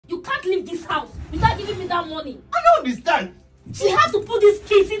leave this house without giving me that money. I don't understand. She has to put these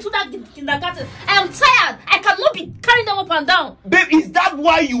kids into that kindergarten. I am tired. I cannot be carrying them up and down. Babe, is that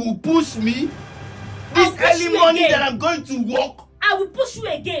why you will push me? This early morning that I'm going to work? I will push you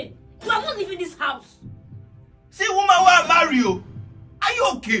again. You are not leaving this house. See, woman, why I marry you? Are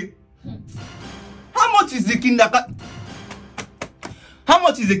you okay? How much is the kindergarten? How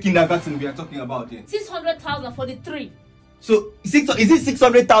much is the kindergarten we are talking about here? 600,000 for the 3. So, is it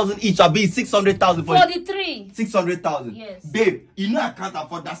 600,000 each or be 600,000 for the 3? 600,000. Yes. Babe, you know I can't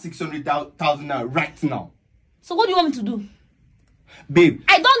afford that 600,000 now, right now. So what do you want me to do? Babe.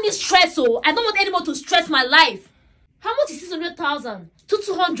 I don't need stress, so I don't want anyone to stress my life. How much is 600,000?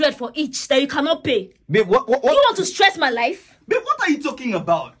 200 for each that you cannot pay. Babe, what? You want to stress my life? Babe, what are you talking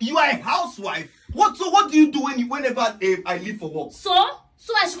about? You are a housewife. What do you do whenever I leave for work? So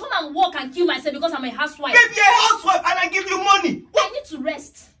I should come and work and kill myself because I'm a housewife. Babe, you're a housewife and I give you money. What? I need to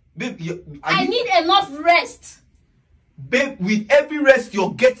rest. Babe, I need enough rest. Babe, with every rest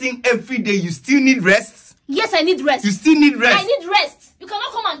you're getting every day, you still need rest? Yes, I need rest. You still need rest? I need rest. You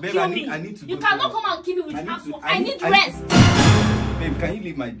cannot come and kill me. I need to you cannot come and kill me with housework. I need rest. Babe, can you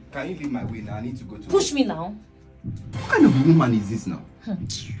leave my way now? I need to go to Push me now. What kind of woman is this now?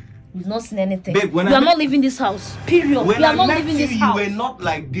 You've not seen anything. Babe, you are not leaving this house. Period. When you are I not met leaving you, this house. you were not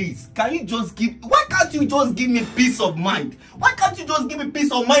like this. Why can't you just give me peace of mind? Why can't you just give me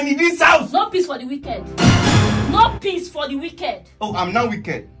peace of mind in this house? No peace for the wicked. No peace for the wicked. Oh, I'm not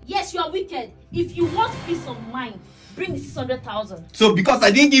wicked. Yes, you are wicked. If you want peace of mind, bring the 600,000. So because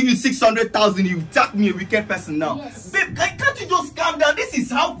I didn't give you 600,000, you tapped me a wicked person now. Yes. Babe, can't you just calm down? This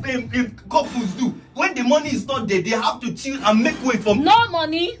is how couples do. When the money is not there, they have to chill and make way for no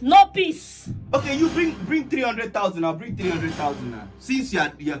money, no peace. Okay, you bring 300,000. I'll bring 300,000 now. Since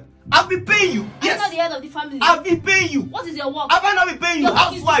you're I'll be paying you. Yes. I'm not the head of the family. I'll be paying you. What is your work? Have I not been paying you? Your work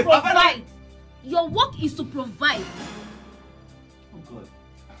Housewife. is to provide. Your work is to provide. Oh God.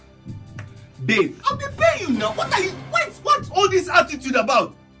 Babe, I'll be paying you now. What's all this attitude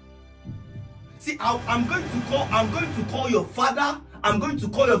about? See, I'm going to call your father. I'm going to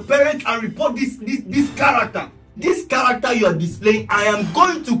call your parents and report this character. This character you are displaying, I am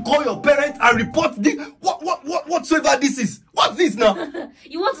going to call your parents and report this. Whatsoever this is. What's this now?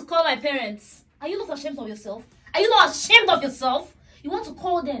 You want to call my parents? Are you not ashamed of yourself? Are you not ashamed of yourself? You want to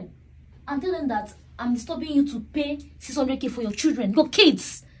call them and tell them that I'm disturbing you to pay 600K for your children, your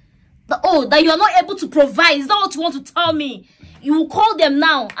kids. That you are not able to provide. Is that what you want to tell me? You will call them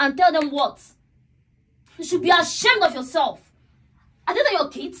now and tell them what? You should be ashamed of yourself. Are they not your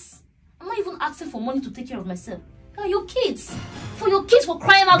kids? I'm not even asking for money to take care of myself. They are your kids. For your kids, for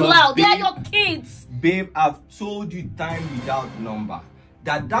crying out loud. They are your kids. Babe, I've told you time without number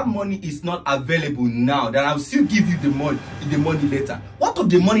that money is not available now. That I'll still give you the money later. What of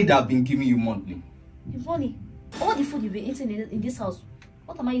the money that I've been giving you monthly? The money? All the food you've been eating in this house.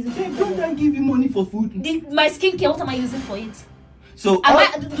 What am I using for it? Don't I give you money for food? My skincare, what am I using for it? So do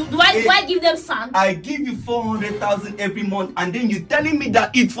I give them sand? I give you 400,000 every month, and then you're telling me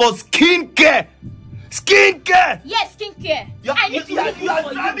that it's for skincare. Skincare. Yes, skincare. You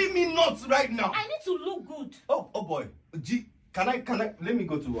are driving me nuts right now. I need to look good. Oh boy. G, can I let me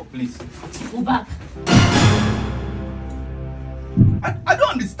go to work, please? Go back. I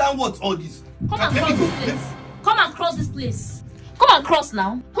don't understand what's all this. Come and cross this place. Come and cross this place. Come and cross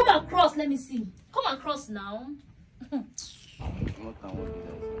now. Come and cross. Let me see. Come and cross now.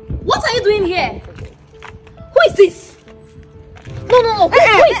 What are you doing here? Who is this? No. Who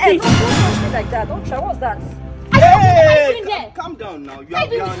is this? Don't touch me like that. Don't try. What's that? What are you doing there? Calm down now. Who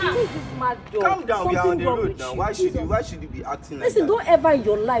is this mad dog? Calm down. We are on the road now. Why should you be acting like Listen, that? don't ever in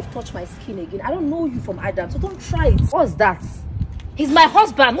your life touch my skin again. I don't know you from Adam, so don't try it. What's that? He's my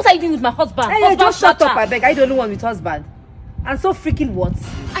husband. What are you doing with my husband? Hey, just shut up, I beg. I don't know one with husband. And so freaking what?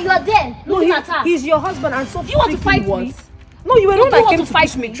 And you are there looking at her. He's your husband and so do you want to fight what? me? No, you were not like came to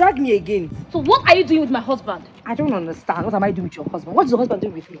fight me. Drag me again. So what are you doing with my husband? I don't understand. What am I doing with your husband? What is your husband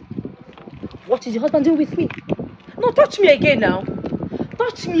doing with me? What is your husband doing with me? No, touch me again now.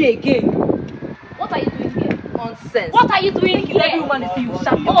 Touch me again. What are you doing here? Nonsense. What are you doing here? Every woman is you.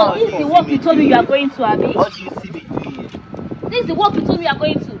 Shut Oh, this is the work you told me you are going to, Abby. What do you see me doing here? This is the work you told me you are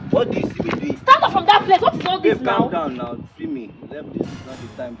going to. What do you see me doing? Stand up from that place. What is all this Babe, now? calm down now. See me. This is not the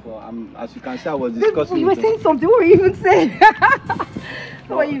time for. As you can see, I was discussing. You were saying something. What were you even saying?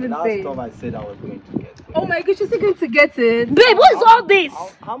 What were you even saying? Stuff I said I was going to get. Oh my gosh, you're still going to get it. Babe, what is all this?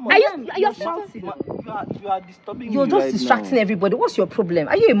 How much? Are you shouting? You are disturbing You're me just right distracting now. everybody. What's your problem?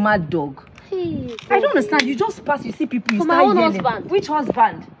 Are you a mad dog? Hey, I don't understand. You just pass, you see people, you for my start own yelling. husband. Which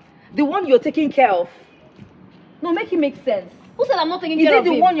husband? The one you're taking care of. No, make it make sense. Who said I'm not taking Is care it of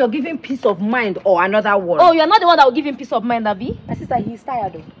the him? one you're giving peace of mind or another one? Oh, you're not the one that will give him peace of mind, Abi? My sister, he's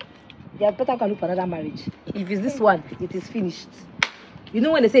tired though. You had better go look for another marriage. If it's this one, it is finished. You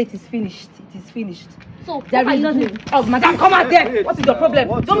know when they say it is finished, it is finished. So, what There are is you nothing. doing? Oh, madam, come out there. What is your problem?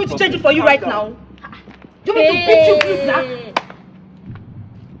 What's Do you want me your to change it for you problem? right now? Do you want me to beat you, please,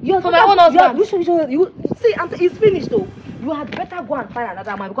 now? For my own husband. You see, it's finished though. You had better go and find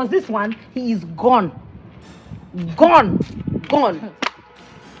another man because this one, he is gone. Gone.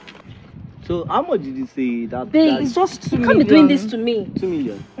 So how much did you say that? Babe, that It's just 2 you million. can't be doing this to me. 2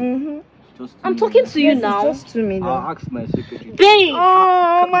 million. Mm-hmm. Just 2 I'm million. talking to you Yes, now. it's just 2 million. I'll ask my secretary. Babe,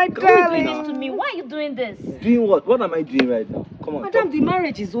 Oh, my Come why are you darling. doing this to me? Why are you doing this? Doing what? What am I doing right now? Come on. Madam, talk the to me.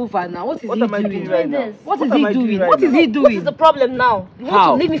 marriage is over now. What is What he am I doing? doing right now? this? What is am he I doing? right What is now? he What doing? is the problem now? You want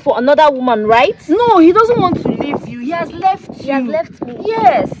How? to leave me for another woman, right? No, he doesn't want to leave you. He has left you. He has left me.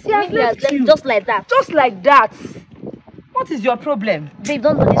 Yes, he You has mean he has left you. just like that. Just like that. What is your problem? Babe,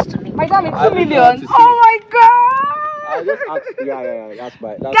 don't do this to me. Madam, it's I 2 don't know million. what to say. Oh my I god. just asked. Yeah. That's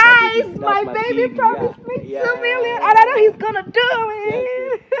my. That's Guys, my my baby. baby promised me 2 Yeah. million, and I know he's gonna do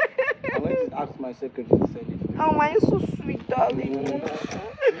it. I'm going to ask my secretary to send it. Oh my, you're so sweet, darling.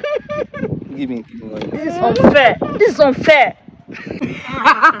 Give me one. This is unfair. This is unfair.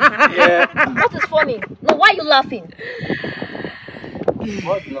 Yeah. What is funny? No, why are you laughing?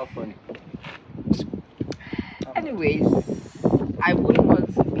 What's not funny? Anyways, I wouldn't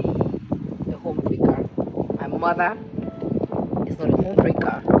want to be a homebreaker. My mother is not a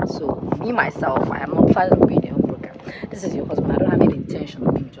homebreaker. So, me, myself, I am not planning on being a homebreaker. This is your husband. I don't have any intention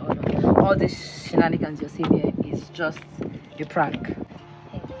of being with your husband. All this shenanigans you're seeing here is just a prank.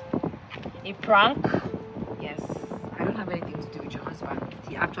 A prank? Yes, I don't have anything to do with your husband.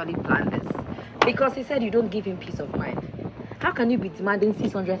 He actually planned this. Because he said you don't give him peace of mind. How can you be demanding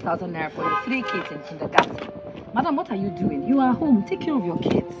 600,000 naira for your 3 kids in kindergarten? Madam, what are you doing? You are home. Take care of your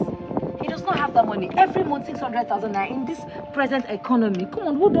kids. He does not have that money. Every month, 600,000 naira in this present economy. Come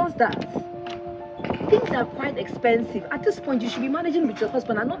on, who does that? Things are quite expensive. At this point, you should be managing with your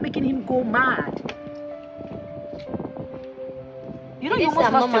husband and not making him go mad. You know, Did you he say almost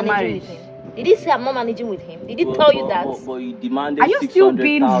I'm not lost your managing marriage. with him? Did he say I'm not managing with him? Did he tell you that? But you demanded Are you still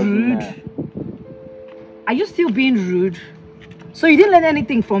being 600,000 rude? naira. Are you still being rude? So you didn't learn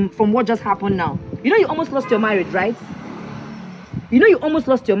anything from what just happened now? You know you almost lost your marriage, right? You know you almost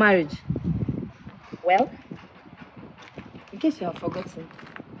lost your marriage. Well, in case you have forgotten,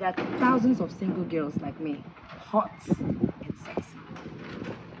 there are thousands of single girls like me, hot and sexy.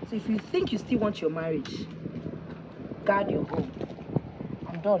 So if you think you still want your marriage, guard your home.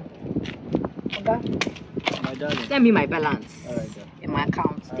 I'm done. Okay? My darling. Send me my balance Alright, then. in my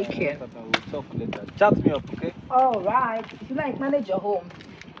account. Take care. We'll talk later. Chat me up, okay? All right. If you like, manage your home.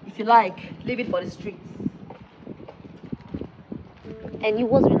 If you like, leave it for the streets. And you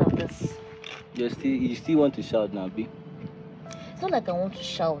was doing of this. You still want to shout now, B? It's not like I want to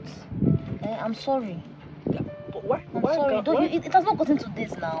shout. I'm sorry. But why? I'm sorry. Don't you, it has not gotten to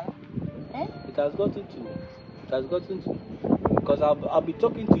this now. It has gotten to. Because I'll be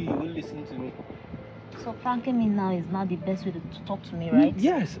talking to you, you won't listen to me. So pranking me now is not the best way to talk to me, right?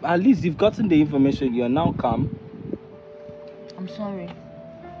 Yes, at least you've gotten the information. You're now calm. I'm sorry.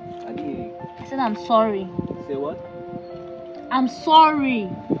 I didn't hear you. I said I'm sorry. Say what? I'm sorry.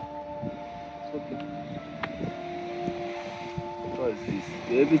 It's okay. What is this?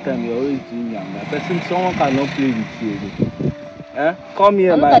 Every time you're always doing that. Person, someone cannot play with you again. Come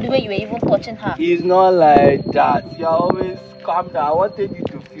here, I look man. at the way you were even touching her. It's not like that. You're always calm down. I wanted you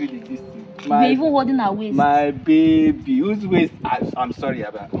to feel this thing. You were even holding her waist. My baby. Whose waist? I'm sorry.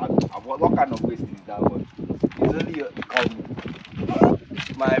 What kind of waist is that one? It's only your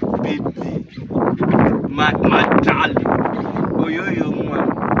my baby. My darling. Oh, yo, man.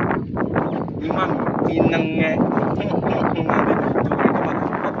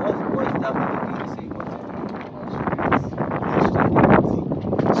 What is that you say?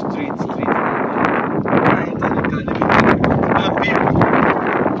 Straight.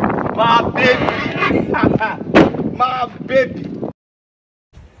 My baby.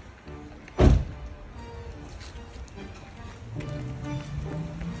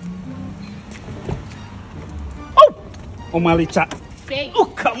 Oh, Malicha.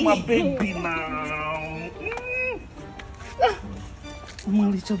 Look at my baby now. Oh,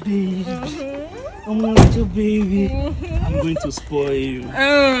 Malicha baby. Oh, Malicha baby. I'm going to spoil you.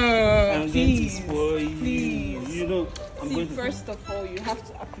 I'm going to spoil you. You know, I'm See, going to... first of all, you have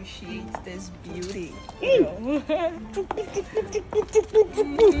to appreciate this beauty.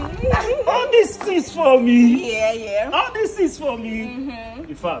 All this is for me. Yeah. All this is for me.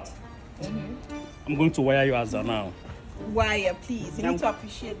 In fact, I'm going to wire you as now. Why, please? You need to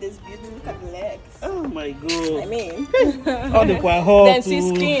appreciate this beauty. Look at the legs. Oh my God. I mean, All the quite hot. then see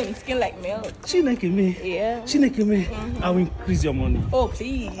skin like milk. Chineke me. Yeah. Chineke me. I will increase your money. Oh,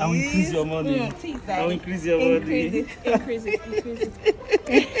 please. I will increase your money. Please, I will increase your money. Increase it.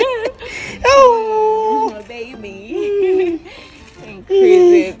 Oh, baby.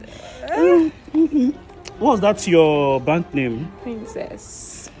 Increase it. What's that? Your bank name?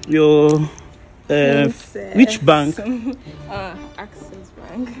 Princess. Your Princess. which bank? Access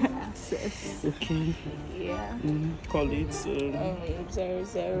Bank. Access. Okay. Yeah. Call it. 00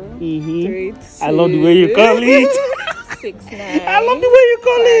 Mhm. 3 I love the way you call it. 69. I love the way you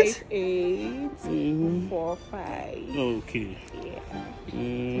call it. 58 45. Okay. Yeah.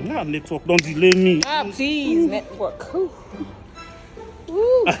 Now network, don't delay me. Please, network. Ooh.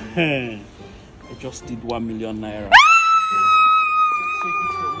 I just did 1 million naira. Take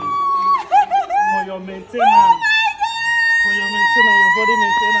it for me. For your maintenance. For your maintenance, your body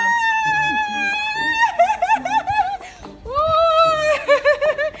maintenance.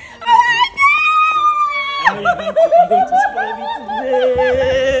 I know you're going to spoil me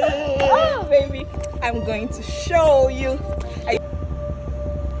today. Oh, baby, I'm going to show you.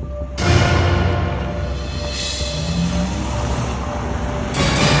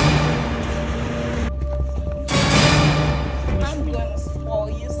 I'm going to spoil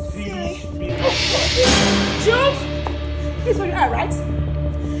you. Jude! This is where you are, right?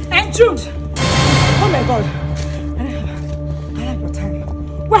 And Jude! Oh my God. I don't have your time.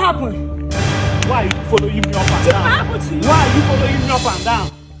 What happened? Why are you following me up and Jude, down? what happened to you? Why are you following me up and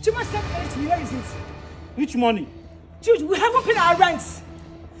down? Jude, what's that money to me? Where is it? Which money? Jude, we haven't paid our rent.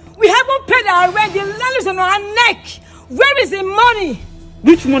 We haven't paid our rent. The land is on our neck. Where is the money?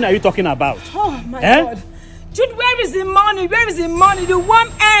 Which money are you talking about? Oh my God. Jude, where is the money? Where is the money? The 1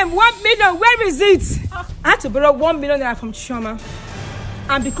 million, where is it? I had to borrow 1 million naira from Chioma.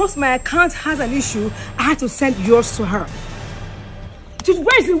 And because my account has an issue, I had to send yours to her. Jude,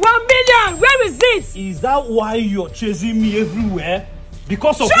 where is the 1 million? Where is it? Is that why you're chasing me everywhere?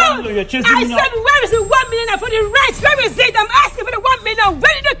 Because of 1 million, you're chasing I me said, where is the 1 million for the rent? Where is it? I'm asking for the 1 million.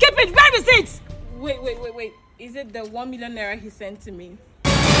 Where did you keep it? Where is it? Wait. Is it the 1 million naira he sent to me?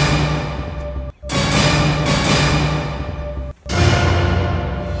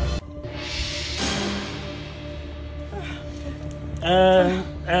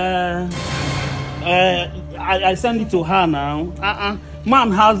 I send it to her now.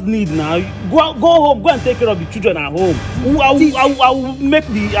 Man has need now. Go home. Go and take care of the children at home. I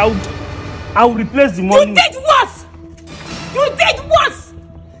will replace the money. You did what? You did what?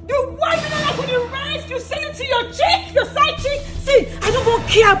 The 1 million for the rent, you send it to your chick, your side chick. See, I don't even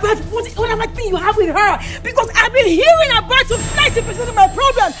care about whatever thing you have with her, because I've been hearing about you 90% of my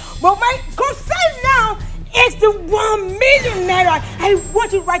problem. But my concern now is the 1 million naira. I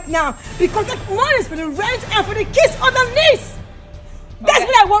want it right now, because that money is for the rent and for the kids underneath. That's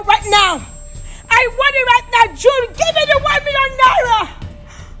what I want right now. I want it right now, June. Give me the 1 million naira.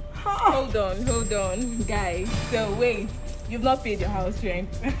 Hold on, guys. So wait, you've not paid your house rent.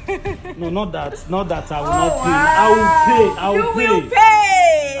 No, not that. Not that. I will not pay. I will pay.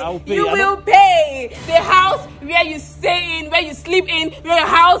 I will pay. You will pay. The house where you stay in, where you sleep in, where your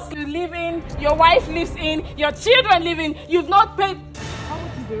house you live in, your wife lives in, your children live in. You've not paid. How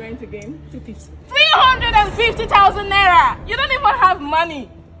much is the rent again? 350,000 naira. You don't even have money.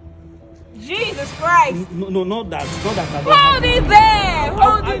 Jesus Christ. No, not that. Not that. Hold it there.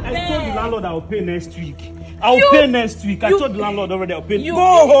 Hold it I there. told the landlord I will pay next week. I will pay next week. I told the landlord already I'll pay. You-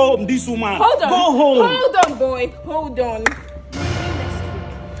 Go home, this woman. Hold on. Go home. Hold on, boy. Hold on.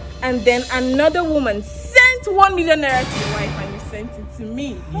 And then another woman sent 1 million naira to your wife, and you sent it to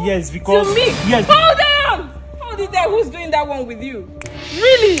me. Yes, because To me. yes. Hold on. Hold it there. Who's doing that one with you?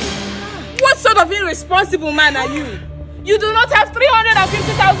 Really? What sort of irresponsible man are you? You do not have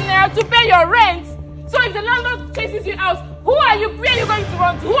 350,000 naira to pay your rent. So if the landlord chases you out, who are you? Where are you going to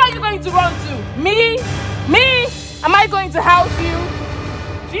run to? Who are you going to run to? Me? Me? Am I going to house you?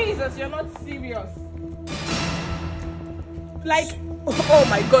 Jesus, you're not serious. Like, oh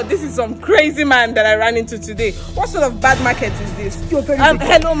my God, this is some crazy man that I ran into today. What sort of bad market is this? You're very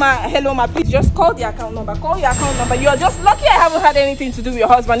hello ma, please just call the account number. Call your account number. You're just lucky I haven't had anything to do with your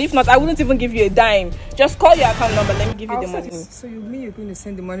husband. If not, I wouldn't even give you a dime. Just call your account number. Let me give you the money. So you mean you're going to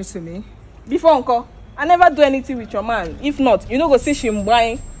send the money to me? Before uncle, I never do anything with your man. If not, you know go see him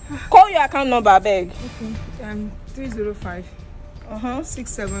buying. Call your account number, I beg. Okay. 305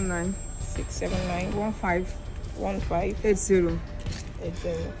 679 679 15 80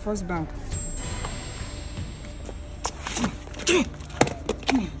 First Bank.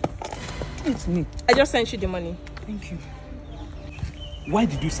 It's me. I just sent you the money. Thank you. Why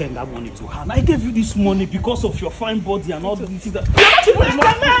did you send that money to her? I gave you this money because of your fine body and all these things. You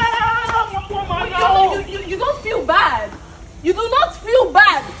don't feel bad. You do not feel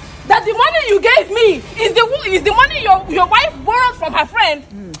bad that the money you gave me is the money your wife borrowed from her friend.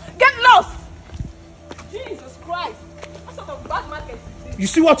 Get lost. Jesus Christ. What sort of bad market is this? You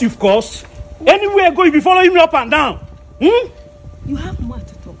see what you've caused? Anywhere I go, you be following me up and down. You have more to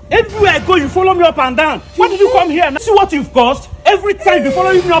talk about. Everywhere I go, you follow me up and down. Why did you come here now? See what you've caused? Every time you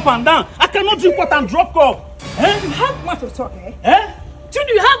follow me up and down. I cannot drink water and drop cup. You have more to talk, eh? Dude,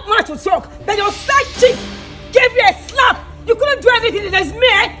 you have more to talk. That your side chick gave you a slap. You couldn't do anything. It is me,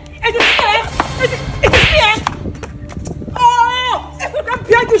 eh? It is me, eh? It is me, eh? Oh! If you can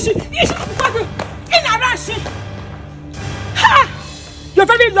bear this shit, you should be talking in a rush. Ha! You're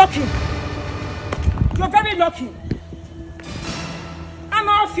very lucky. You're very lucky. I'm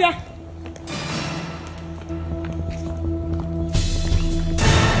off here.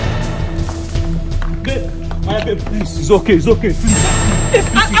 Babe, please, it's okay, please.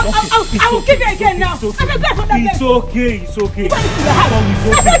 I will kick you again now. It's okay. You want to the house?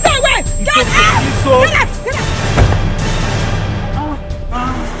 I said that way. Get out! Get out!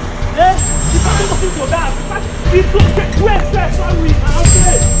 You can't listen to that. It's okay. Wait,